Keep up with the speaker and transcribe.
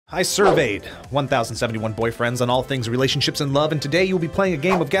I surveyed 1,071 boyfriends on all things relationships and love, and today you'll be playing a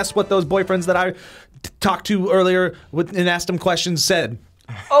game of guess what those boyfriends that I talked to earlier and asked them questions said.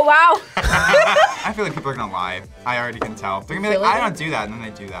 Oh, wow. I feel like people are gonna lie. I already can tell. They're gonna be like, I don't do that, and then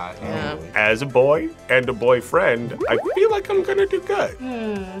they do that. Yeah. As a boy and a boyfriend, I feel like I'm gonna do good.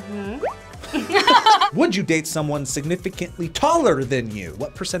 Would you date someone significantly taller than you?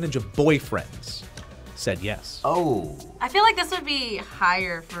 What percentage of boyfriends said yes? Oh. I feel like this would be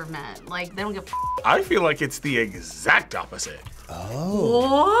higher for men. Like, they don't give a I feel like it's the exact opposite.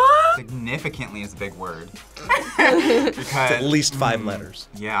 Oh. What? Significantly is a big word. It's Because, at least 5 letters.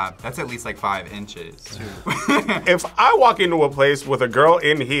 yeah, that's at least like 5 inches, too. If I walk into a place with a girl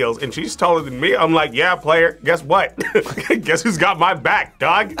in heels and she's taller than me, I'm like, yeah, player, guess what? Guess who's got my back,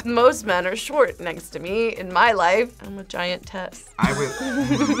 dog? Most men are short next to me in my life. I'm a giant Tess. I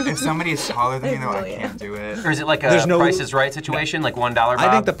would, if somebody is taller than me, though, I really can't do it. Or is it like a There's no- Price is Right situation, like $1 Bob? I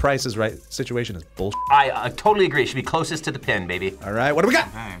think the Price is Right situation is bullshit. I totally agree. It should be closest to the pin, baby. All right, what do we got?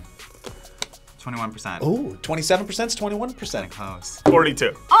 Okay. 21%. Ooh, 27% is 21%. Close.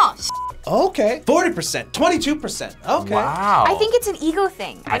 42. Oh, Okay. 40%, 22%. Okay. Wow. I think it's an ego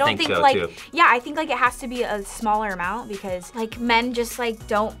thing. I don't think think so, like, too. yeah, I think like it has to be a smaller amount because like men just like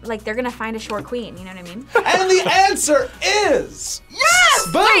don't, like they're gonna find a short queen, you know what I mean? And the answer is yes!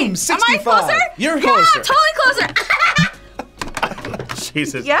 boom, Wait, 65. am I closer? You're yeah, closer. totally closer.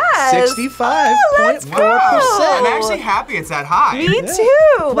 Jesus. Yes. 65.4%. I'm actually happy it's that high. Me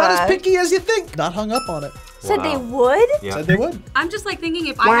too. Not as picky as you think. Not hung up on it. Said they Wow. would? Yeah. Said they would. I'm just like thinking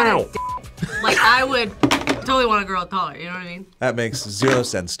if I had a dick, like I would totally want a girl taller, you know what I mean? That makes 0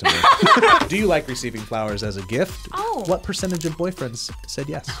 sense to me. Do you like receiving flowers as a gift? Oh. What percentage of boyfriends said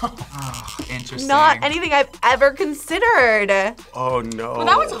yes? Interesting. Not anything I've ever considered. Oh, no. Well,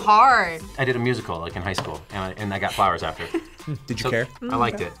 that was hard. I did a musical, like in high school, and I got flowers after. Did you care? I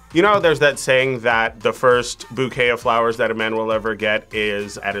liked it. You know, there's that saying that the first bouquet of flowers that a man will ever get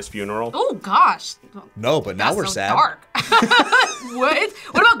is at his funeral. Oh gosh. No, but now That's we're so sad. dark. What?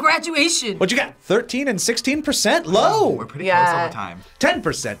 What about graduation? What you got? 13 and 16%? Low. We're pretty Yeah. close all the time.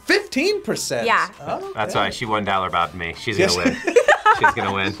 10%, 15%. Yeah. Oh, That's why she $1 Bob me. She's Yes. gonna win. She's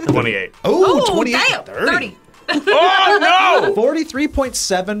gonna win. 28. oh, Oh, 28, damn. 30. Oh, no!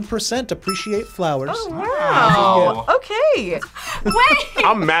 43.7% appreciate flowers. Wow. Okay. Wait.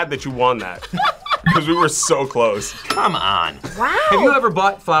 I'm mad that you won that. Because we were so close. Come on. Wow. Have you ever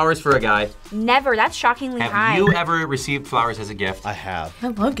bought flowers for a guy? Never. That's shockingly high. Have you ever received flowers as a gift? I have. I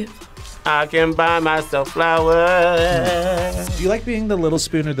love it. I can buy myself flowers. Do you like being the little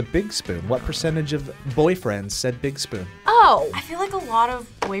spoon or the big spoon? What percentage of boyfriends said big spoon? Oh. I feel like a lot of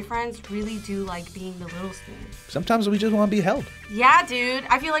boyfriends really do like being the little spoon. Sometimes we just want to be held. Yeah, dude.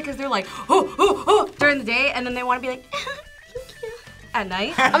 I feel like because they're like, oh, during the day, and then they want to be like, at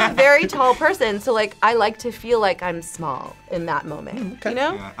night. I'm a very tall person, so like I like to feel like I'm small in that moment. Okay. You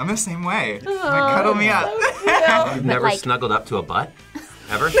know? Yeah, I'm the same way. Like, cuddle me up. You've never like- snuggled up to a butt?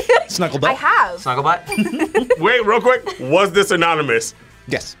 Ever? Snuggle I butt? have. Snuggle butt? Wait, real quick. Was this anonymous?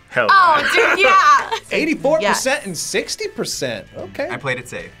 Yes. Hell Oh, dude, yeah. 84% Yes. and 60%. Okay. I played it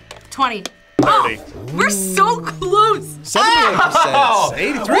safe. 20. 30. Oh, we're so close. 78%.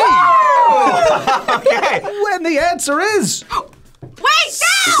 83. Okay. When the answer is Wait,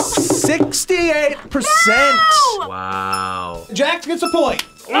 no! 68%. Wow. Jack gets a point.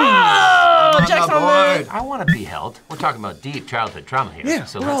 Oh, Jack's the on the board. I want to be held. We're talking about deep childhood trauma here. Yeah,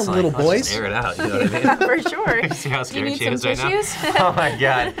 so we're let's all little let's boys. just air it out. You know what I mean? for sure. See how You scared need she some is right tissues? now? Oh my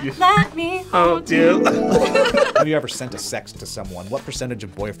god. Let me. Oh, dear. Have you ever sent a sext to someone? What percentage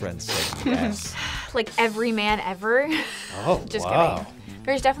of boyfriends said yes? Like every man ever. Oh, Just wow. kidding.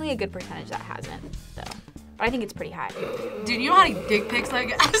 There's definitely a good percentage that hasn't, though. But I think it's pretty high. Dude, you know how many dick pics I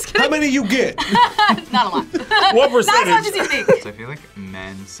get? I'm just How kidding. many you get? Not a lot. What Not as much as percentage? you think. So I feel like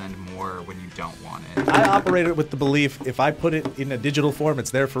men send more when you don't want it. I operate it with the belief if I put it in a digital form, it's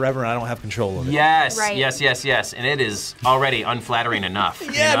there forever and I don't have control of it. Yes, Right. yes. And it is already unflattering enough.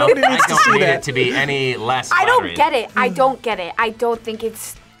 Yeah, you know? nobody needs I to don't see need that. it to be any less I flattering. don't get it. I don't get it. I don't think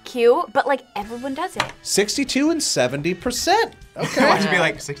it's cute, but like everyone does it. 62 and 70%. Okay. Why'd you be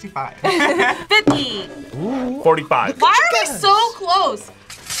like 65? 50. 45. Why are we so close?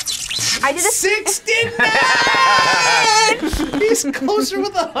 I did a 69! He's closer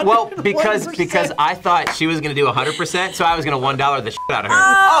with 100. Well, because I thought she was gonna do 100%, so I was gonna $1 the shit out of her.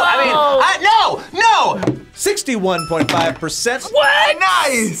 No! 61.5%. What?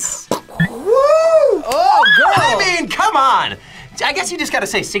 Nice! Woo! Oh, girl. I mean, come on. I guess you just gotta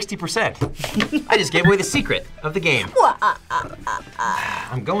say 60%. I just gave away the secret of the game.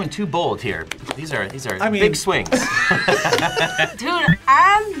 I'm going too bold here. These are I mean- big swings. Dude,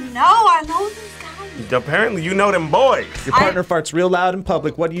 I'm Apparently you know them boys. Your partner farts real loud in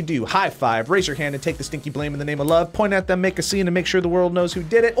public. What do? High five, raise your hand and take the stinky blame in the name of love. Point at them, make a scene and make sure the world knows who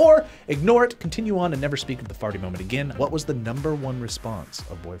did it. Or ignore it, continue on and never speak of the farty moment again. What was the #1 response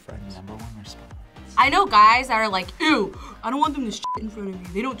of boyfriends? #1 response. I know guys that are like, ew, I don't want them to shit in front of me.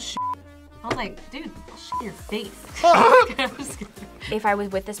 They don't shit. I was like, dude, shit in your face. I'm just kidding. If I was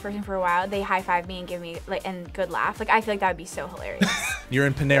with this person for a while, they high-five me and give me like and good laugh. Like I feel like that would be so hilarious. You're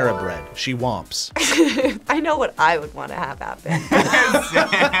in Panera Bread. She womps. I know what I would want to have happen.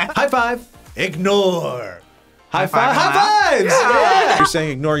 High five. Ignore. High five. five and High fives. Yeah. You're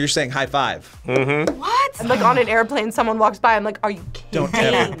saying ignore. You're saying high five. What? I'm like on an airplane, someone walks by, I'm like, are you kidding? Don't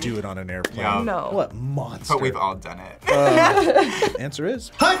ever do it on an airplane. Yeah. No. What monster. But we've all done it. Answer is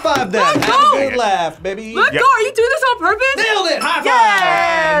high five then. Have a good laugh, baby. Let go, are you doing this on purpose? Nailed it. High five.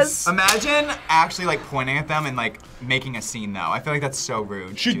 Yes! Imagine actually like pointing at them and like making a scene though. I feel like that's so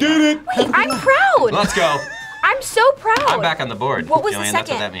rude. She did it. Wait, I'm proud. Let's go. I'm so proud. I'm back on the board. What was Jillian, the that's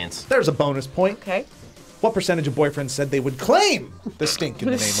second? what that means. There's a bonus point. Okay. What percentage of boyfriends said they would claim the stink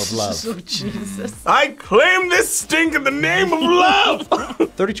in the name of love? Oh, Jesus. I claim this stink in the name of love.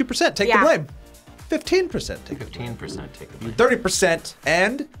 32% take the Yeah. blame. 15% take the blame. 15% take the blame. 30%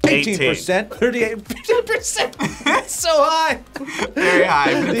 and 18%. 38%. 15%. That's so high. Very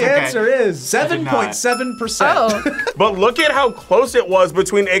high, but it's The okay. answer is I did not. 7.7%. Oh. But look at how close it was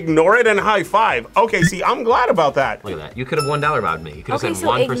between ignore it and high five. Okay, see, I'm glad about that. Look at that. You could have $1 about me. You could have Okay, said so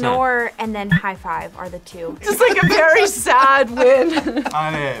 1%. ignore and then high five are the two. It's like a very sad win.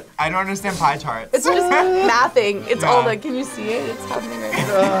 On it. I don't understand pie charts. It's just mathing. It's all Yeah. the, can you see it? It's happening right now.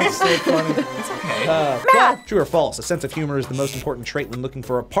 Oh, it's so funny. It's okay. Well, true or false? A sense of humor is the most important trait when looking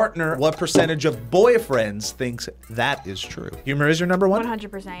for a partner. What percentage of boyfriends thinks that is true? Humor is your #1?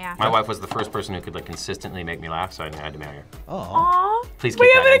 100%, yeah. My wife was the first person who could like consistently make me laugh, so I had to marry her. Oh. Aww. Please keep Wait,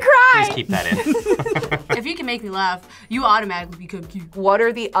 that I'm gonna in. cry. Please keep that in. If you can make me laugh, you automatically become cute. What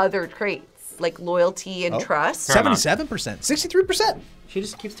are the other traits? Like loyalty and trust? 77%. 63%. She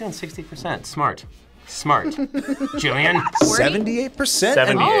just keeps doing 60%. Smart. Smart. Julian. 78%.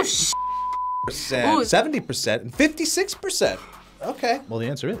 78. And Oh, sh. 70% and 56%. Okay. Well, the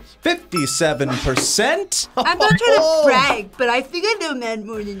answer is 57%. I'm not trying to brag, but I think I know men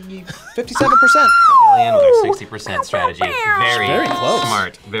more than you. 57%. Julian with her 60% strategy. Very close.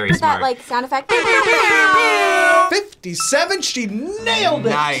 Smart. Very That smart. like sound effect. 57. She nailed it.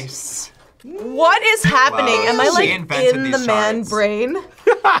 Nice. What is happening? Wow. Am I She like invented in these the man charts. brain?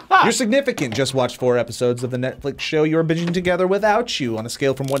 You're significant. Just watched 4 episodes of the Netflix show You're Binging Together Without You. On a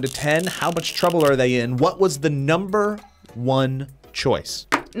scale from 1 to 10, how much trouble are they in? What was the #1 choice?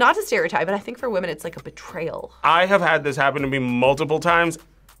 Not to stereotype, but I think for women it's like a betrayal. I have had this happen to me multiple times,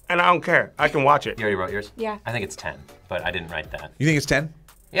 and I don't care. I can watch it. You already wrote yours? Yeah. I think it's 10, but I didn't write that. You think it's 10?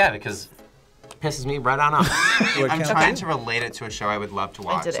 Yeah, because it pisses me right on off. I'm trying to relate it to a show I would love to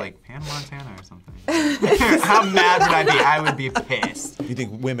watch, did it. like Hannah Montana or something. How mad would I be? I would be pissed. You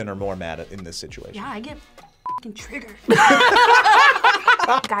think women are more mad in this situation? Yeah, I get fucking triggered.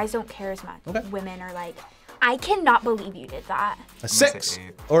 Guys don't care as much. Okay. Women are like, I cannot believe you did that. A 6 8.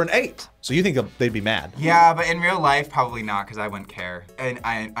 or an 8. So you think they'd be mad? Yeah, but in real life, probably not, because I wouldn't care. And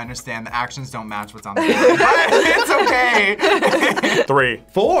I understand the actions don't match what's on the board, but it's okay. 3.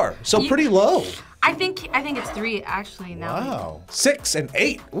 4. So pretty low. I think it's 3 actually now. Wow. 6 and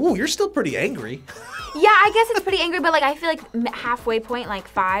 8. Ooh, you're still pretty angry. Yeah, I guess it's pretty angry, but like I feel like halfway point, like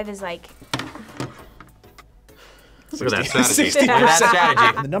 5 is like. Look at that strategy. 60%. Look at that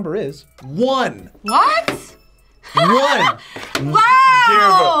strategy. And the number is 1. What? 1.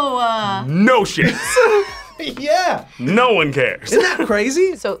 Wow! No shit. Yeah. No one cares. Isn't that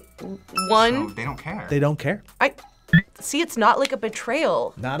crazy? So No, one, they don't care. They don't care. I see. It's not like a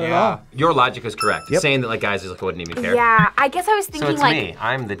betrayal. Not at Yeah. all. Your logic is correct. Yep. Saying that like guys just wouldn't even care. Yeah, I guess I was So thinking it's like. me.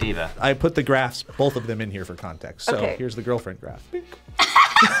 I'm the diva. I put the graphs, both of them in here for context. So Okay. here's the girlfriend graph.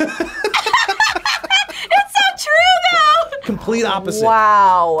 It's so true though! Complete opposite.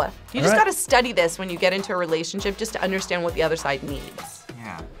 Wow. You just All right. got to study this when you get into a relationship just to understand what the other side needs.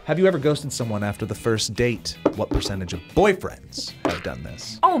 Yeah. Have you ever ghosted someone after the first date? What percentage of boyfriends have done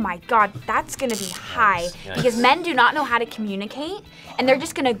this? Oh my God, that's gonna be high Yikes. because men do not know how to communicate, and they're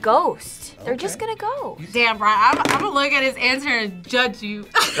just gonna ghost. They're just gonna go. Damn, Brian, I'm gonna look at his answer and judge you.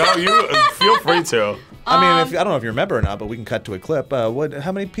 Oh, you feel free to. I mean, I don't know if you remember or not, but we can cut to a clip.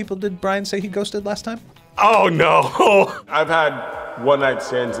 How many people did Brian say he ghosted last time? Oh no. I've had one night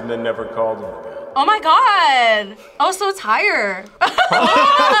stands and then never called him again. Oh my God! Oh, so it's higher.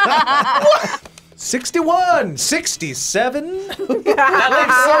 61, 67, That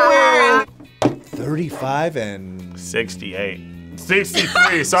looks so weird. 35, and 68.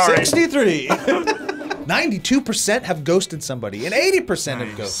 63, sorry. 63. 92% have ghosted somebody, and 80%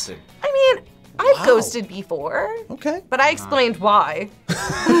 have ghosted. I mean, I've ghosted before. Okay. But I explained why.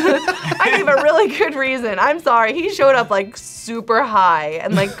 I gave a really good reason. I'm sorry. He showed up like super high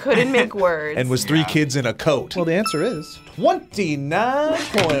and like couldn't make words. And was 3 kids in a coat. Well, the answer is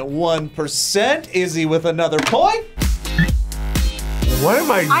 29.1%. Izzy with another point. What am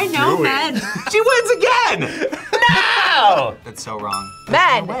I know, doing? man. She wins again! No! That's so wrong.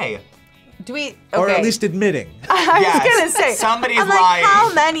 Men. No way. Do we? Okay. Or at least admitting. I Yes, was gonna say somebody's I'm like, lying.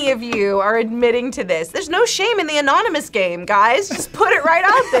 how many of you are admitting to this? There's no shame in the anonymous game, guys. Just put it right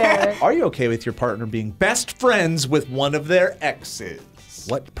out there. Are you okay with your partner being best friends with one of their exes?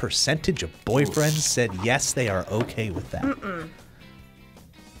 What percentage of boyfriends said yes, they are okay with that?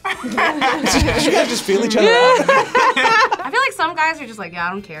 Did you guys just feel each other out? I feel like some guys are just like, yeah,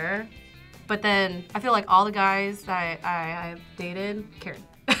 I don't care. But then I feel like all the guys that I dated cared.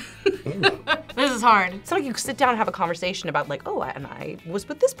 This is hard. It's not like you sit down and have a conversation about like, oh, and I was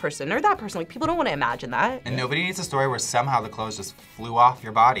with this person or that person. Like people don't want to imagine that. And nobody needs a story where somehow the clothes just flew off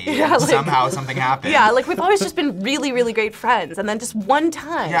your body. Yeah, and like- somehow something happened. Yeah, like we've always just been really, really great friends, and then just one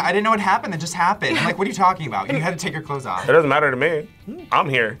time. Yeah, I didn't know what happened. It just happened. I'm like, what are you talking about? You had to take your clothes off. It doesn't matter to me. I'm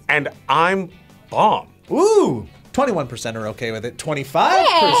here, and I'm bomb. Ooh, 21% are okay with it. 25%.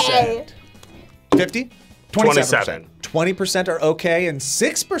 Hey. 50? 27%. 20% are okay, and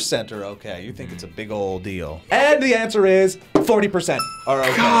 6% are okay. You think it's a big old deal. And the answer is 40% are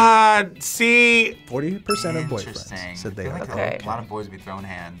okay. God, see, 40% of boyfriends Interesting. said they I are feel okay. like a lot of boys would be throwing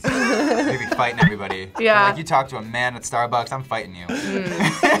hands. They'd be fighting everybody. Yeah. Like you talk to a man at Starbucks, I'm fighting you.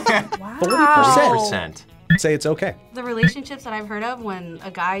 40%. Say it's okay. The relationships that I've heard of when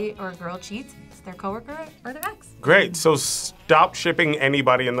a guy or a girl cheats, it's their coworker or their ex. great. So stop shipping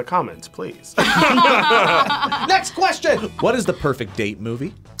anybody in the comments, please. Next question. What is the perfect date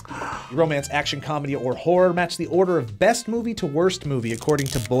movie? Romance, action, comedy, or horror match the order of best movie to worst movie according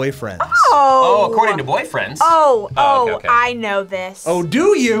to boyfriends. Oh, according to boyfriends. Okay. okay. I know this. Oh,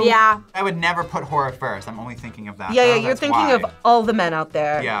 do you? Yeah. I would never put horror first. I'm only thinking of that. Yeah, Oh, you're that's thinking why. of all the men out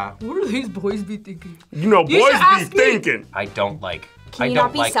there. Yeah. What are these boys be thinking? You know, You boys should be ask me. thinking. I don't like. Can I you don't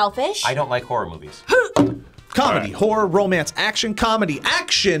not be like, selfish? I don't like horror movies. Comedy, horror, romance, action, comedy,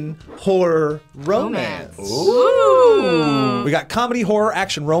 action, horror, romance. Ooh. We got comedy, horror,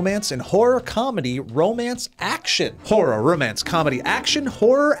 action, romance, and horror, comedy, romance, action. Horror, romance, comedy, action,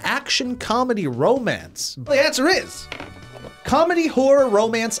 horror, action, comedy, romance. The answer is comedy, horror,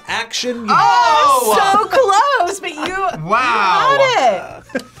 romance, action. So close, but you Wow. got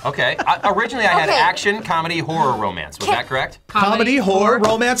it. Okay. Originally, I had Okay. action, comedy, horror, romance. Was that correct? Comedy, horror,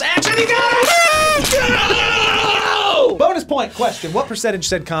 romance, action. You got it! No! Bonus point question. What percentage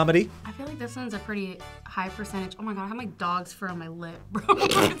said comedy? I feel like this one's a pretty high percentage. Oh my god, I have my dog's fur on my lip, bro.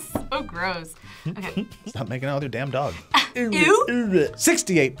 It's so gross. Okay. Stop making out with your damn dog. Ew.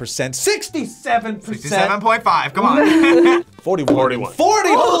 68%, 67%, 67.5. Come on. 41, 41. 40,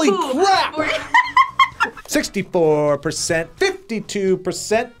 holy Ooh. crap! 64%,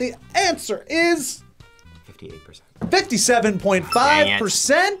 52%. The answer is 58%.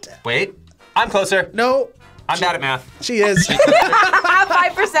 57.5%. Wait, I'm closer. No, I'm bad at math. she is 5%.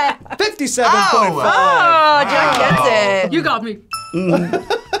 57.5. Oh, Julian gets it. You got me.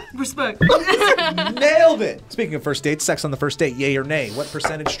 Respect. Nailed it. Speaking of first dates, sex on the first date, yay or nay? What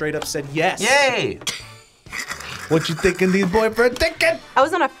percentage straight up said yes? Yay! What you thinking these boyfriends thinking? I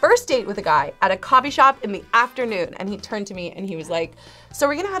was on a first date with a guy at a coffee shop in the afternoon, and he turned to me and he was like, "So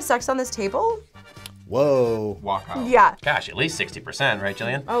we're gonna have sex on this table?" Whoa. Walk out. Yeah. Gosh, at least 60%, right,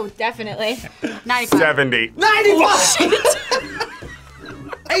 Jillian? Oh, definitely. 95. 70. 91!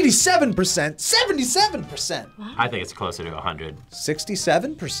 87%, 77%, I think it's closer to 100.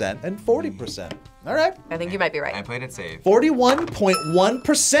 67%, and 40%. All right. I think you might be I right. played it safe.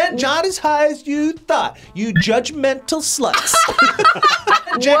 41.1%. Not as high as you thought. You judgmental sluts.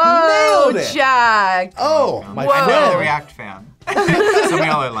 Jack Whoa, nailed it. Jack. Oh, my Whoa. I'm not a friend. React fan. So we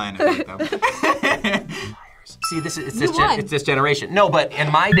all are lying to me, though. See, it's won. it's this generation. No, but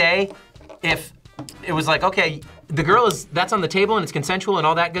in my day, if it was like, okay, the girl that's on the table and it's consensual and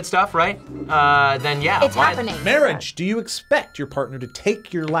all that good stuff, right? Then yeah. It's happening. Marriage. Do you expect your partner to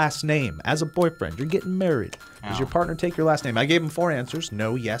take your last name as a boyfriend? You're getting married. Does your partner take your last name? I gave him 4 answers.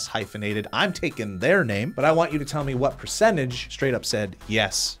 No, yes, hyphenated. I'm taking their name, but I want you to tell me what percentage straight up said,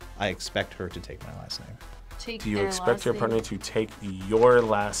 yes, I expect her to take my last name. Take Do you their expect last your name. partner to take your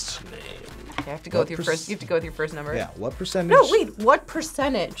last name? You have to go with your first. You have to go with your first number. Yeah, what percentage? No, wait. What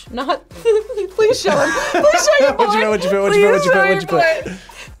percentage? Not. Please show him. Please show your boy. What'd you put? Please show your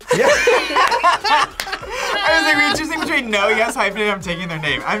Yeah. I was like, we're choosing between no, yes, hyphen, and I'm taking their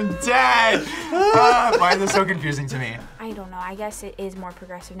name. I'm dead. Why is this so confusing to me? I don't know. I guess it is more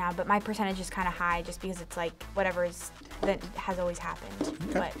progressive now, but my percentage is kind of high just because it's like whatever that has always happened.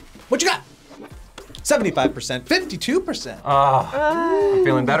 Okay. But What you got? 75%, 52%. I'm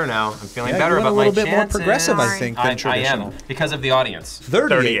feeling better now. I'm feeling better you went about a my little bit more chances. progressive, I think, than I traditional. am, because of the audience.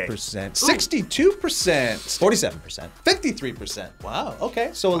 38%, 62%, 47%, 53%. Wow,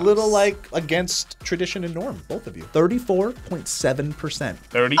 okay. So a little like against tradition and norm, both of you. 34.7%.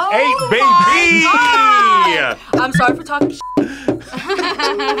 38, Oh baby! I'm sorry for talking.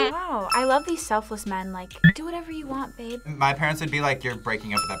 wow, I love these selfless men. Like, do whatever you want, babe. My parents would be like, you're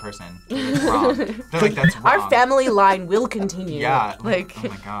breaking up with that person. It's wrong. They're like, that's wrong. Our family line will continue. Yeah. Like, oh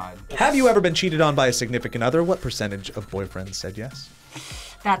my God. Have you ever been cheated on by a significant other? What percentage of boyfriends said yes?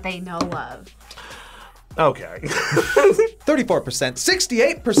 That they know of. Okay. 34%,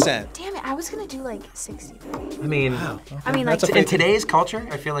 68%. Damn it, I was gonna do like 63. I mean, I mean, like, That's a in today's culture,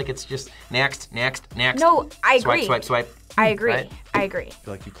 I feel like it's just next, next, next. no, I agree. Swipe, swipe, swipe. I agree. Right? I agree. I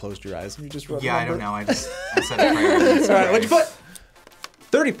feel like you closed your eyes and you just wrote Yeah, a I number. don't know. I said a prayer. All right, what'd you put?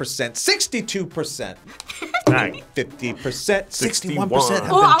 30%, 62%, Nine. 50%, 61%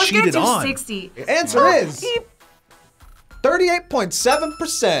 have Oh, I been was cheated gonna do on. 60. The answer is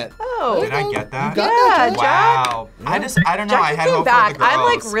 38.7%. oh. Did I get that? You got Yeah, that, Wow. I don't know. I Jack had came hope back. for the girls. I'm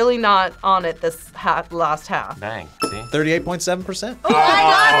like really not on it this last half. Bang, see? 38.7%. Oh, I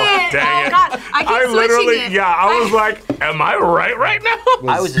got it. dang oh, it. God. I keep switching literally, it. I was like, am I right now?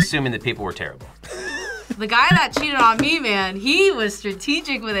 I was assuming that people were terrible. The guy that cheated on me, man, he was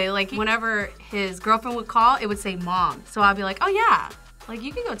strategic with it. Like, whenever his girlfriend would call, it would say mom. So I'd be like, oh, yeah. Like,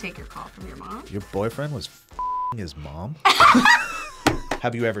 you can go take your call from your mom. Your boyfriend was f***ing his mom?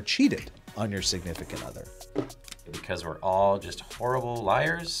 Have you ever cheated on your significant other? Because we're all just horrible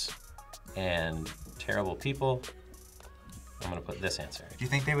liars and terrible people. I'm gonna put this answer. Do you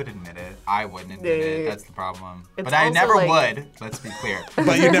think they would admit it? I wouldn't admit it. That's the problem. It's But I also never like- would. Let's be clear.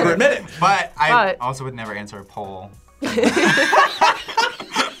 But you never admit it. But I But- also would never answer a poll.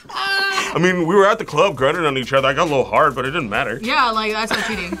 I mean, we were at the club grunting on each other. I got a little hard, but it didn't matter. Yeah, like, that's not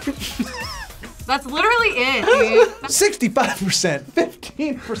cheating. That's literally it, dude. 65%,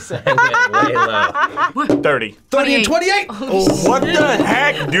 15%, Way low. 30. 30 and 28. Oh, What the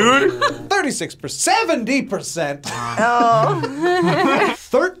heck, dude? 36%, 70%, Oh.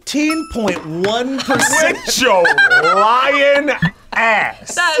 13.1%. With your lying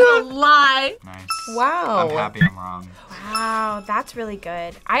ass. That is a lie. Nice. Wow. I'm happy I'm wrong. Wow, that's really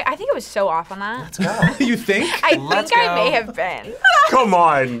good. I think it was so off on that. You think? I Let's think I go. may have been. Come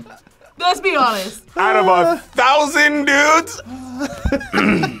on. Let's be honest. Out of 1,000 dudes?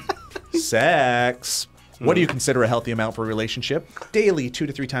 Sex. What do you consider a healthy amount for a relationship? Daily, 2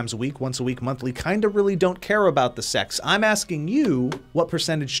 to 3 times a week, once a week, monthly, kinda really don't care about the sex. I'm asking you, what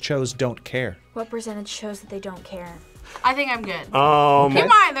percentage chose don't care? What percentage shows that they don't care? I think I'm good. Okay. Keep in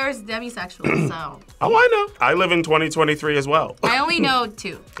mind, there's demisexuals, so Oh, I know. I live in 2023 as well. I only know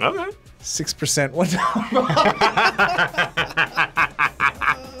 2. Okay. 6%. What?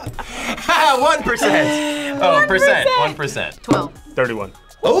 1%. Oh, 1%. 12. 31.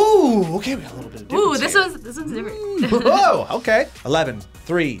 Oh, okay, we got a little bit of Ooh, difference this one's different. here. Whoa, okay. 11,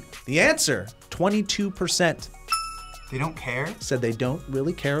 3. The answer, 22% They don't care? said they don't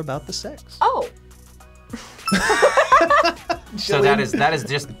really care about the sex. Oh. So that is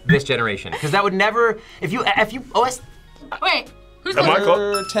just this generation. Because that would never, if you OS. Wait, who's Am I the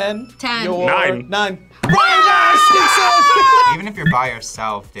close? 10. 10. You're 9. 9. Ryan sneaks in. Even if you're by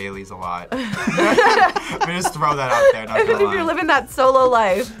yourself, daily's a lot. But just throw that out there. Not Even gonna if you're lie. living that solo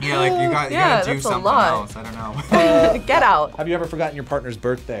life, Yeah, like you gotta Yeah, do that's a something lot. else. I don't know. get out. Have you ever forgotten your partner's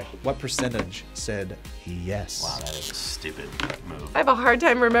birthday? What percentage said yes? Wow, that is a stupid move. I have a hard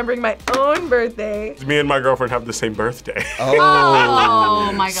time remembering my own birthday. Me and my girlfriend have the same birthday.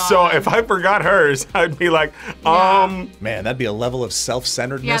 Oh my god. So if I forgot hers, I'd be like, Man, that'd be a level of yeah,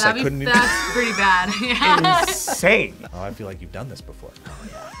 self-centeredness I couldn't even. that's pretty bad. Yeah. insane. Oh, I feel like you've done this before.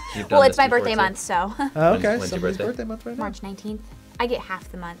 You've done Well, this it's my before, birthday too. month, so Okay, when's your somebody's birthday? birthday month right now. March 19th. I get half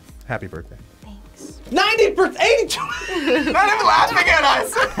the month. Happy birthday. Thanks. 90%, 82, Not even laughing at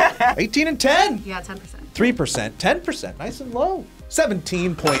us. 18 and 10. Yeah, 10%. 3%, 10%, nice and low.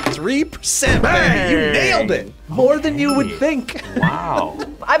 17.3%, baby. You nailed it. More than you would think. Wow.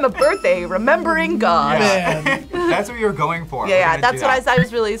 I'm a birthday remembering God. Man. That's what you were going for. Yeah, We're yeah, gonna that's do what that. I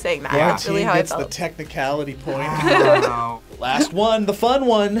was really saying that. That's really Martine how I gets the felt. technicality point. No. Last one, the fun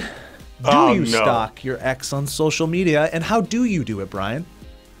one. Do Oh, you no. stalk your ex on social media, and how do you do it, Brian?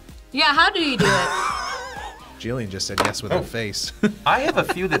 Yeah, how do you do it? Jillian just said yes with her face. I have a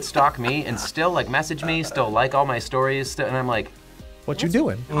few that stalk me and still like message me, still like all my stories, and I'm like, what you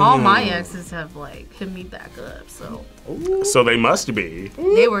doing? All my exes have like hit me back up, so So they must be.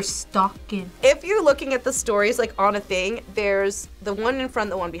 they were stalking. If you're looking at the stories like on a thing, there's the one in front,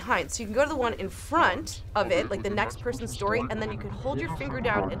 the one behind. So you can go to the one in front of it, like the next person's story, and then you can hold your finger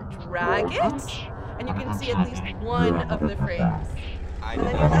down and drag it, and you can see at least one of the frames. And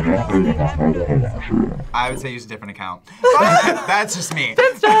then you let it go, and they never know. I would say use a different account. But that's just me.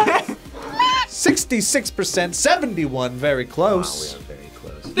 66%, 71, very close. we are very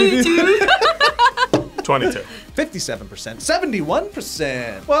close. 22. 57%,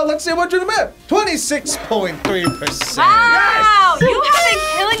 71%. Well, let's see what you're the math. 26.3%. Wow, you have been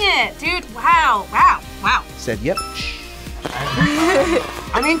killing it, dude. Wow. Said yep.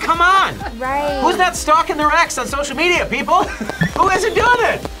 I mean, come on. Right. Who's not stalking their ex on social media, people? Who isn't doing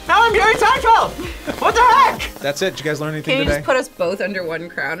it? Now I'm Jerry Seinfeld. What the heck? That's it. Did you guys learn anything Can you today? just put us both under one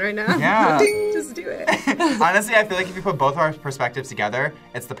crown right now? Yeah. Just do it. Honestly, I feel like if you put both our perspectives together,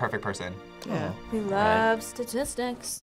 it's the perfect person. We love statistics.